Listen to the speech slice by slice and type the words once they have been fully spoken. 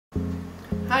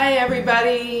Hi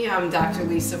everybody, I'm Dr.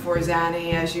 Lisa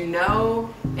Forzani, as you know,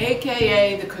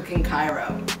 aka the Cooking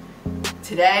Chiro.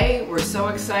 Today we're so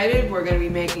excited, we're going to be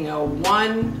making a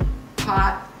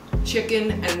one-pot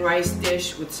chicken and rice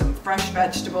dish with some fresh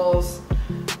vegetables.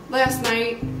 Last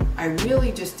night I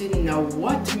really just didn't know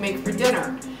what to make for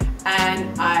dinner,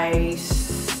 and I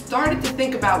started to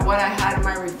think about what I had in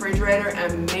my refrigerator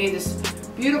and made this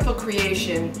beautiful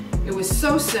creation. It was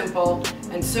so simple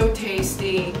and so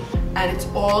tasty, and it's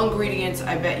all ingredients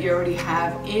I bet you already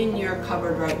have in your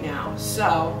cupboard right now.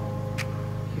 So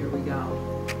here we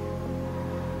go.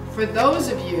 For those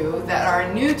of you that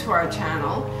are new to our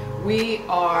channel, we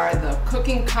are the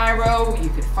Cooking Chiro. You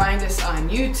can find us on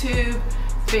YouTube,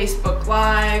 Facebook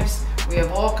Lives. We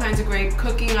have all kinds of great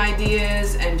cooking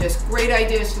ideas and just great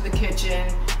ideas for the kitchen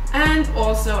and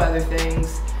also other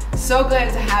things. So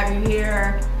glad to have you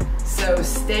here. So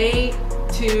stay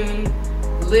tuned,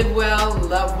 live well,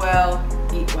 love well,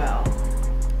 eat well.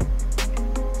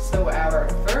 So our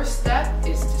first step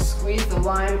is to squeeze the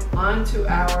lime onto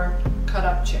our cut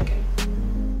up chicken.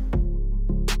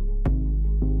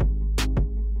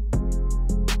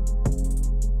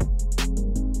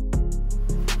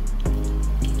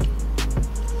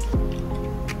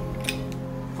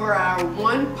 For our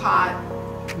one pot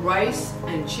rice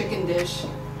and chicken dish,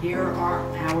 here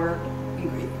are our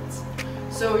ingredients.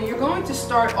 So you're going to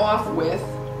start off with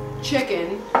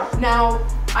chicken. Now,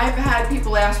 I've had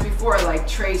people ask before, like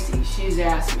Tracy, she's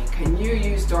asked me, can you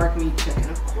use dark meat chicken?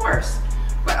 Of course,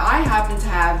 but I happen to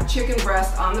have chicken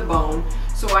breast on the bone,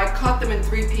 so I cut them in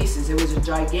 3 pieces. It was a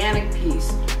gigantic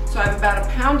piece. So I have about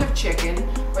 1 pound of chicken,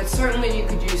 but certainly you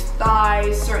could use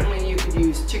thighs, certainly you could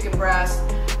use chicken breast,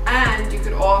 and you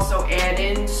could also add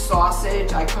in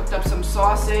sausage. I cooked up some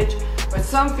sausage, but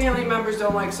some family members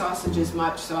don't like sausage as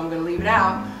much, so I'm going to leave it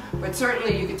out. But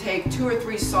certainly you could take 2 or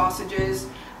 3 sausages,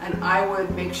 and I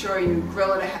would make sure you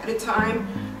grill it ahead of time,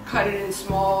 cut it in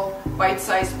small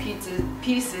bite-sized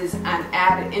pieces, and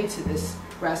add it into this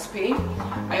recipe.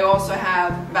 I also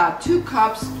have about 2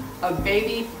 cups of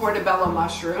baby portobello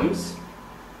mushrooms.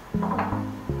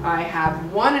 I have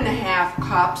 1.5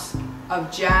 cups of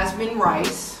jasmine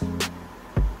rice.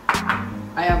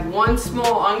 I have 1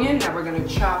 small onion that we're going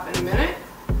to chop in a minute.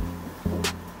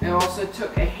 I also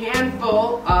took a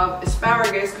handful of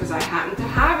asparagus because I happen to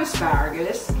have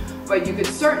asparagus, but you could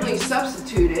certainly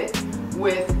substitute it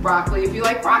with broccoli if you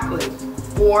like broccoli,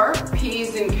 or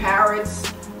peas and carrots,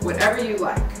 whatever you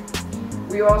like.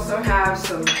 We also have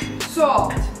some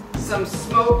salt, some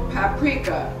smoked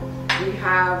paprika. We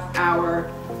have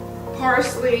our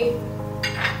parsley,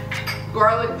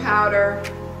 garlic powder,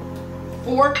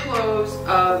 4 cloves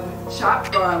of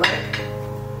chopped garlic,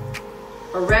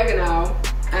 oregano,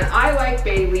 and I like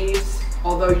bay leaves,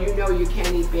 although you know you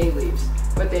can't eat bay leaves,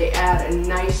 but they add a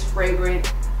nice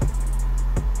fragrant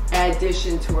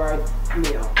addition to our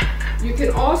meal. You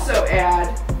can also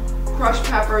add crushed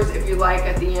peppers if you like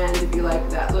at the end, if you like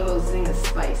that little zing of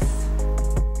spice.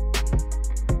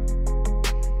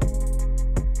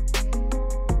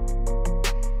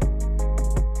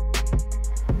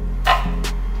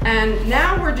 And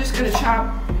now we're just going to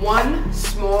chop 1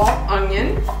 small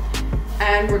onion,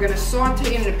 and we're going to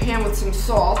saute in a pan with some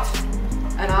salt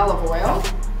and olive oil.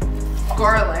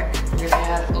 Garlic, we're going to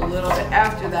add a little bit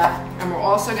after that, and we're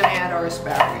also going to add our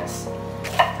asparagus.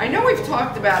 I know we've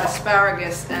talked about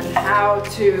asparagus and how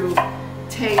to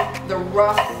take the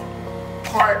rough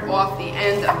part off the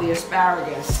end of the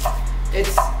asparagus.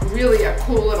 It's really a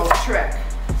cool little trick,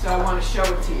 so I want to show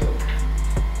it to you.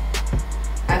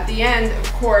 At the end,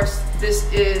 of course,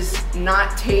 this is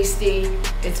not tasty,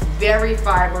 it's very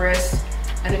fibrous,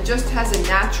 and it just has a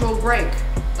natural break,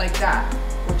 like that,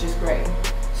 which is great.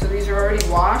 So these are already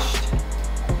washed.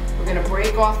 We're gonna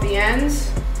break off the ends,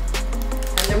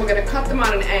 and then we're gonna cut them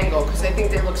on an angle, because I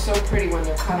think they look so pretty when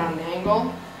they're cut on an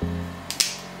angle.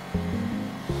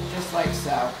 Just like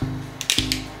so.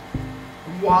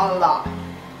 Voila!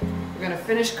 We're gonna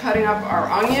finish cutting up our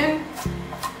onion.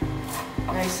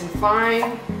 Nice and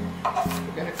fine.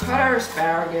 We're going to cut our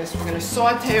asparagus, we're going to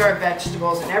saute our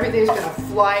vegetables, and everything's going to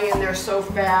fly in there so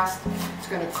fast. It's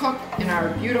going to cook in our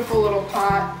beautiful little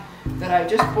pot that I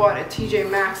just bought at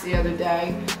TJ Maxx the other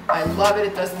day. I love it,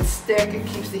 it doesn't stick, it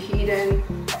keeps the heat in,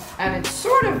 and it's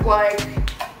sort of like,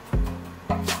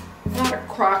 not a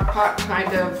crock pot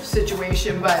kind of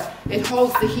situation, but it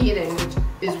holds the heat in, which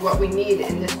is what we need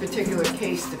in this particular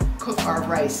case to cook our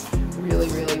rice really,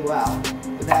 really well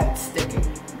without it sticking.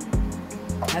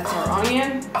 That's our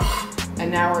onion,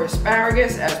 and now our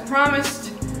asparagus, as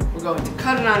promised. We're going to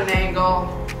cut it on an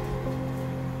angle,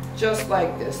 just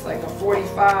like this, like a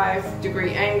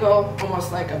 45-degree angle,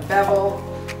 almost like a bevel,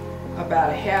 a about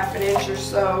a ½ inch or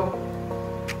so.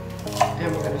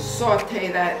 And we're going to saute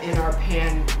that in our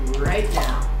pan right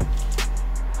now.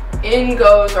 In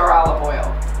goes our olive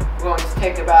oil. We're going to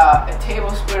take about a 1.5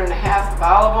 tablespoons of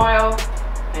olive oil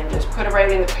and just put it right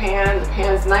in the pan. The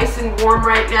pan's nice and warm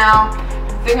right now.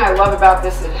 The thing I love about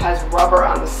this is it has rubber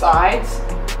on the sides,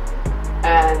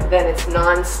 and then it's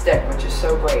non-stick, which is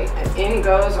so great. And in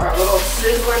goes our little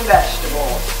sizzling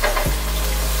vegetables.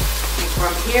 And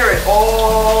from here it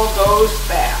all goes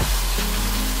fast.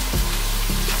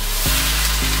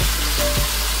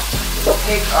 We'll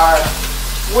take our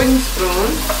wooden spoon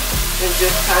and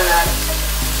just kind of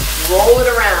roll it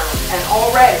around, and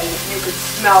already you could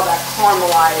smell that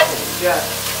caramelizing just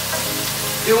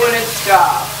doing its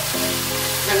job.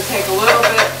 We're going to take a little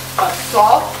bit of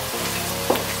salt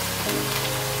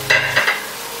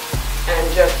and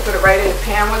just put it right in the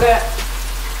pan with it.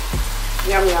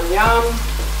 Yum, yum, yum.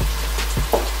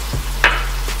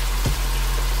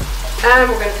 And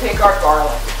we're going to take our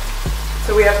garlic.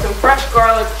 So we have some fresh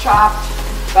garlic chopped,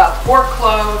 about 4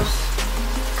 cloves.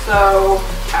 So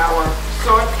our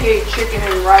sauteed chicken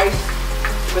and rice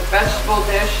with vegetable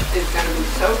dish is going to be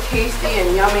so tasty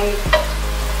and yummy.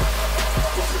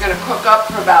 This is going to cook up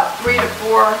for about 3 to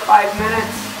 4 or 5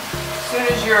 minutes. As soon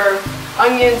as your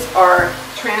onions are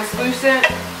translucent,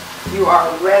 you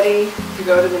are ready to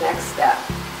go to the next step.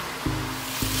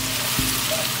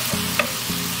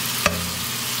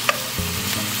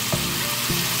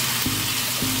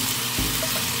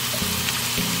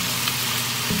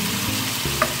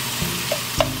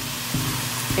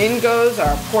 In goes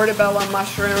our portobello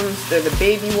mushrooms. They're the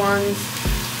baby ones.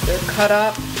 They're cut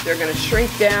up. They're going to shrink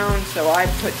down, so I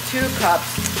put 2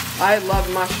 cups. I love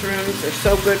mushrooms. They're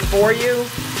so good for you,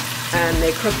 and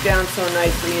they cook down so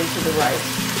nicely into the rice.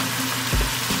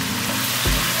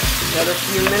 Another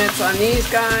few minutes on these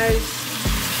guys,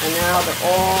 and now they're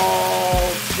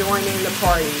all joining the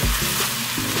party.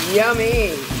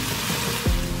 Yummy!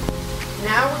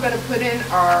 Now we're going to put in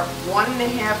our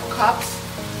 1½ cups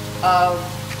of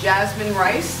jasmine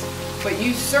rice, but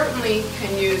you certainly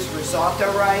can use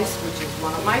risotto rice, which is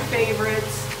one of my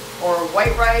favorites, or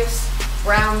white rice,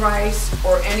 brown rice,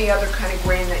 or any other kind of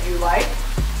grain that you like.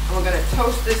 And we're going to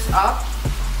toast this up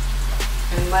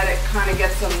and let it kind of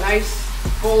get some nice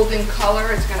golden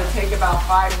color. It's going to take about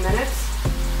 5 minutes.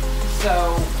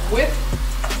 So with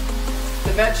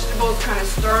the vegetables kind of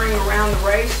stirring around the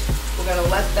rice, we're going to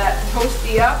let that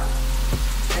toasty up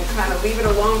and kind of leave it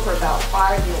alone for about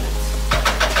 5 minutes.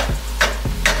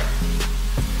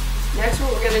 Next,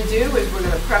 what we're going to do is we're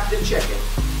going to prep the chicken.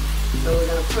 So we're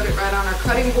going to put it right on our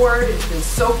cutting board. It's been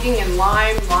soaking in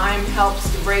lime. Lime helps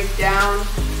to break down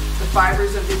the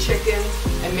fibers of the chicken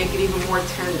and make it even more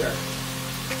tender.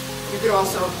 You could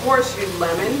also, of course, use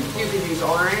lemon. You could use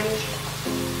orange.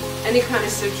 Any kind of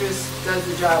citrus does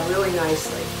the job really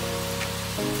nicely.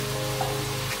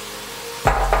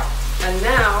 And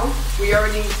now, we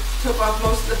already took off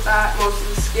most of the fat, most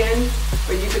of the skin,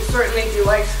 but you could certainly, if you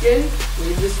like skin,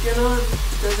 leave the skin on.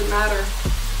 It doesn't matter.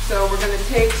 So we're going to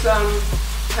take some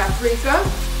paprika,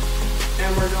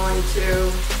 and we're going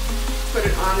to put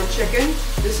it on the chicken.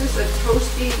 This is a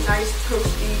toasty, nice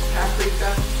toasty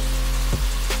paprika.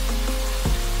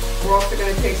 We're also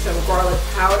going to take some garlic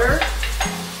powder.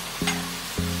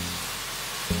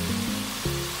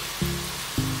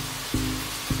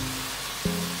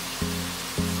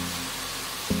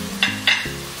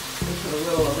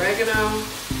 A little oregano,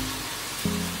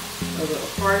 a little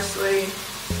parsley,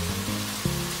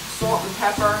 salt and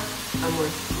pepper, and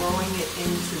we're throwing it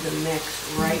into the mix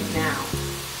right now.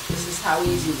 This is how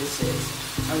easy this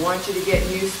is. I want you to get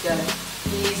used to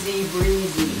easy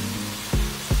breezy.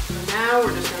 So now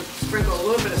we're just going to sprinkle a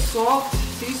little bit of salt,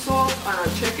 sea salt, on our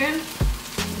chicken,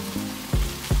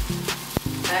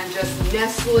 and just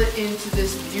nestle it into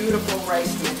this beautiful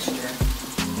rice mixture.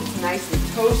 It's nice and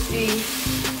toasty.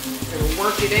 Going to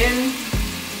work it in,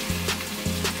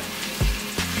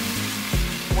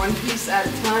 one piece at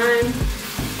a time,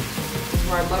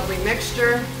 for our lovely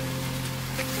mixture.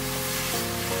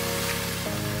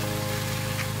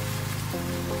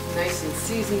 Nice and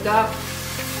seasoned up,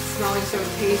 smelling so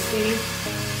tasty.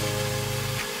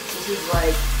 This is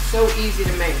like so easy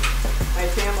to make. My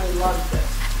family loves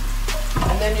this.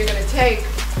 And then you're going to take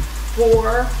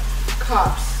 4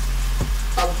 cups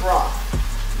of broth.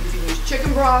 You can use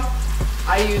chicken broth.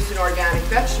 I used an organic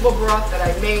vegetable broth that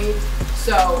I made,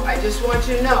 so I just want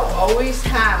you to know, always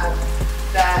have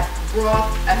that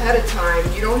broth ahead of time.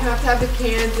 You don't have to have the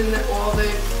cans and all the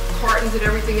cartons and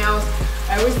everything else.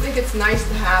 I always think it's nice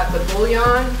to have the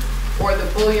bouillon or the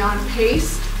bouillon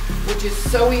paste, which is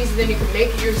so easy. Then you can make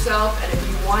it yourself, and if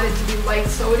you want it to be light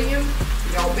sodium,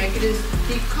 you don't make it it is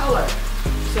deep color.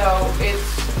 So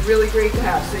it's really great to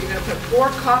have. So you're going to put 4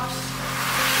 cups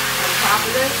on top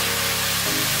of this.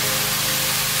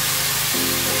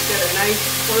 Let's get a nice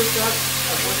close-up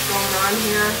of what's going on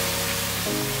here.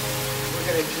 We're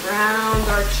going to drown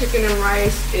our chicken and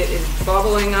rice. It is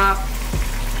bubbling up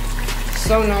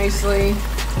so nicely.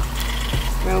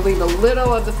 I'm going to leave a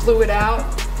little of the fluid out.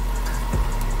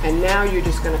 And now you're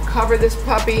just going to cover this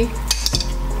puppy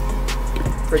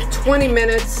for 20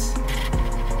 minutes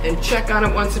and check on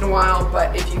it once in a while.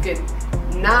 But if you could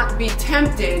not be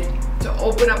tempted to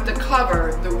open up the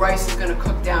cover, the rice is going to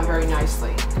cook down very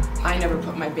nicely. I never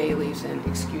put my bay leaves in.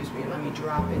 Excuse me. Let me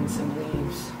drop in some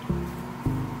leaves.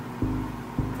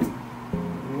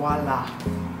 Voila.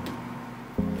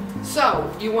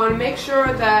 So you want to make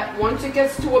sure that once it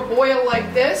gets to a boil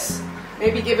like this,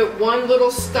 maybe give it one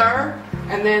little stir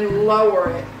and then lower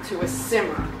it to a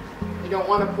simmer. You don't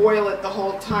want to boil it the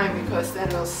whole time because then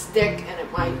they'll stick and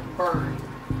it might burn.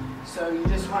 So you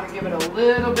just want to give it a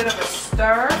little bit of a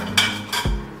stir.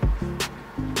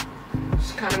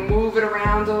 Just kind of move it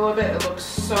around a little bit. It looks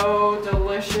so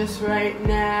delicious right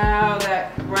now.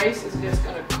 That rice is just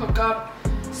going to cook up,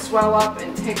 swell up,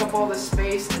 and take up all the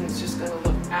space, and it's just going to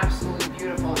look absolutely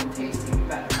beautiful and taste even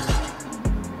better.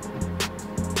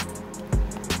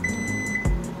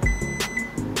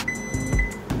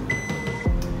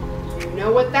 You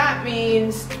know what that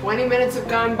means. 20 minutes have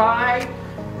gone by.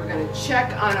 We're going to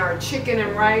check on our chicken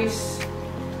and rice,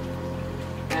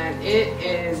 and it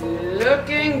is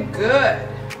looking good.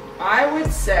 I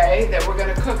would say that we're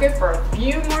going to cook it for a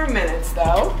few more minutes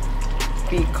though,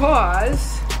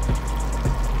 because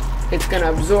it's going to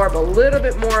absorb a little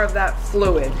bit more of that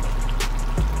fluid.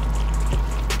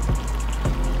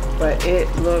 But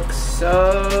it looks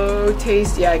so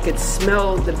tasty. I could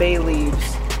smell the bay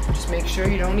leaves. Just make sure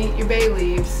you don't eat your bay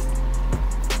leaves.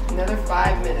 Another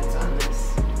 5 minutes on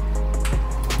this.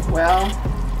 Well,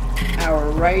 our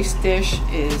rice dish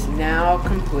is now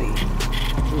complete.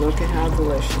 Look at how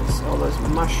delicious. All those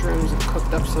mushrooms have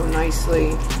cooked up so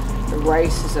nicely. The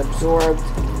rice has absorbed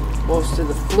most of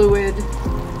the fluid.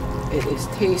 It is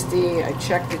tasty. I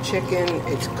checked the chicken.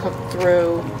 It's cooked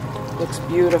through. Looks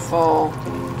beautiful.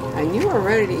 And you are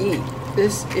ready to eat.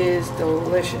 This is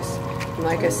delicious. And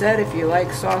like I said, if you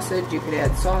like sausage, you could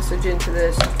add sausage into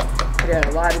this. You could add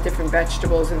a lot of different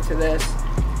vegetables into this.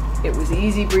 It was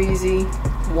easy breezy,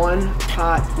 one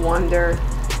pot wonder,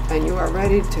 and you are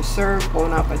ready to serve.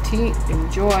 Bon appetit.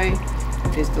 Enjoy.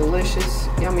 It is delicious.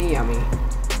 Yummy, yummy.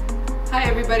 Hi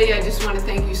everybody, I just want to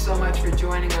thank you so much for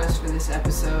joining us for this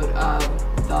episode of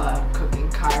the Cooking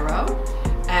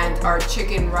Chiro and our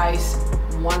chicken rice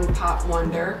one pot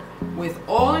wonder with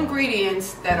all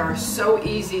ingredients that are so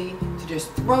easy to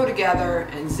just throw together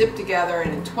and zip together,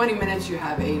 and in 20 minutes you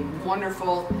have a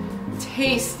wonderful,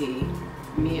 tasty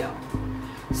meal.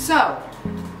 So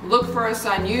look for us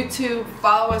on YouTube,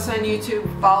 follow us on YouTube,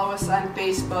 follow us on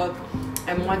Facebook,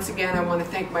 and once again I want to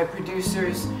thank my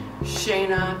producers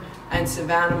Shayna and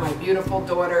Savannah, my beautiful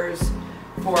daughters,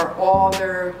 for all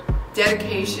their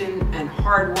dedication and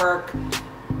hard work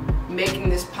making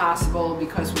this possible,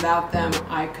 because without them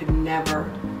I could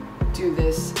never do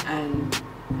this and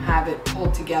have it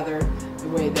pulled together the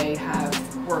way they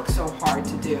have worked so hard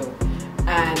to do.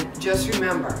 And just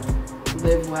remember,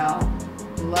 live well,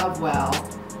 love well,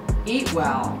 eat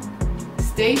well,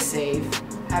 stay safe,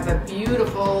 have a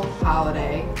beautiful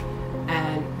holiday,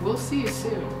 and we'll see you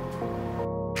soon.